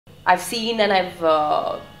I've seen and I've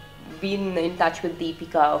been in touch with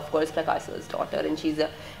Deepika, of course, Prakash Sir's daughter, and she's a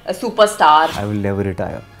superstar. I will never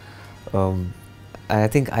retire. I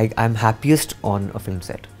think I'm happiest on a film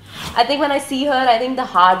set. I think when I see her, I think the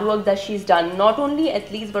hard work that she's done, not only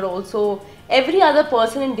athletes but also every other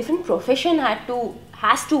person in different profession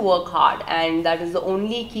has to work hard, and that is the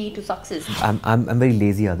only key to success. I'm very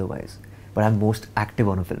lazy otherwise, but I'm most active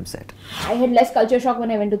on a film set. I had less culture shock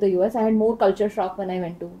when I went to the US. I had more culture shock when I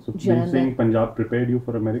went to Jalan. So saying Punjab prepared you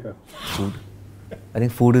for America? Food. I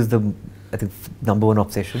think food is the number one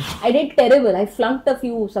obsession. I did terrible. I flunked a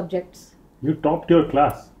few subjects. You topped your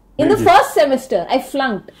class. In the first semester, I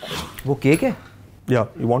flunked. वो cake है? Yeah,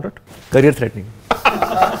 you want it? Career threatening.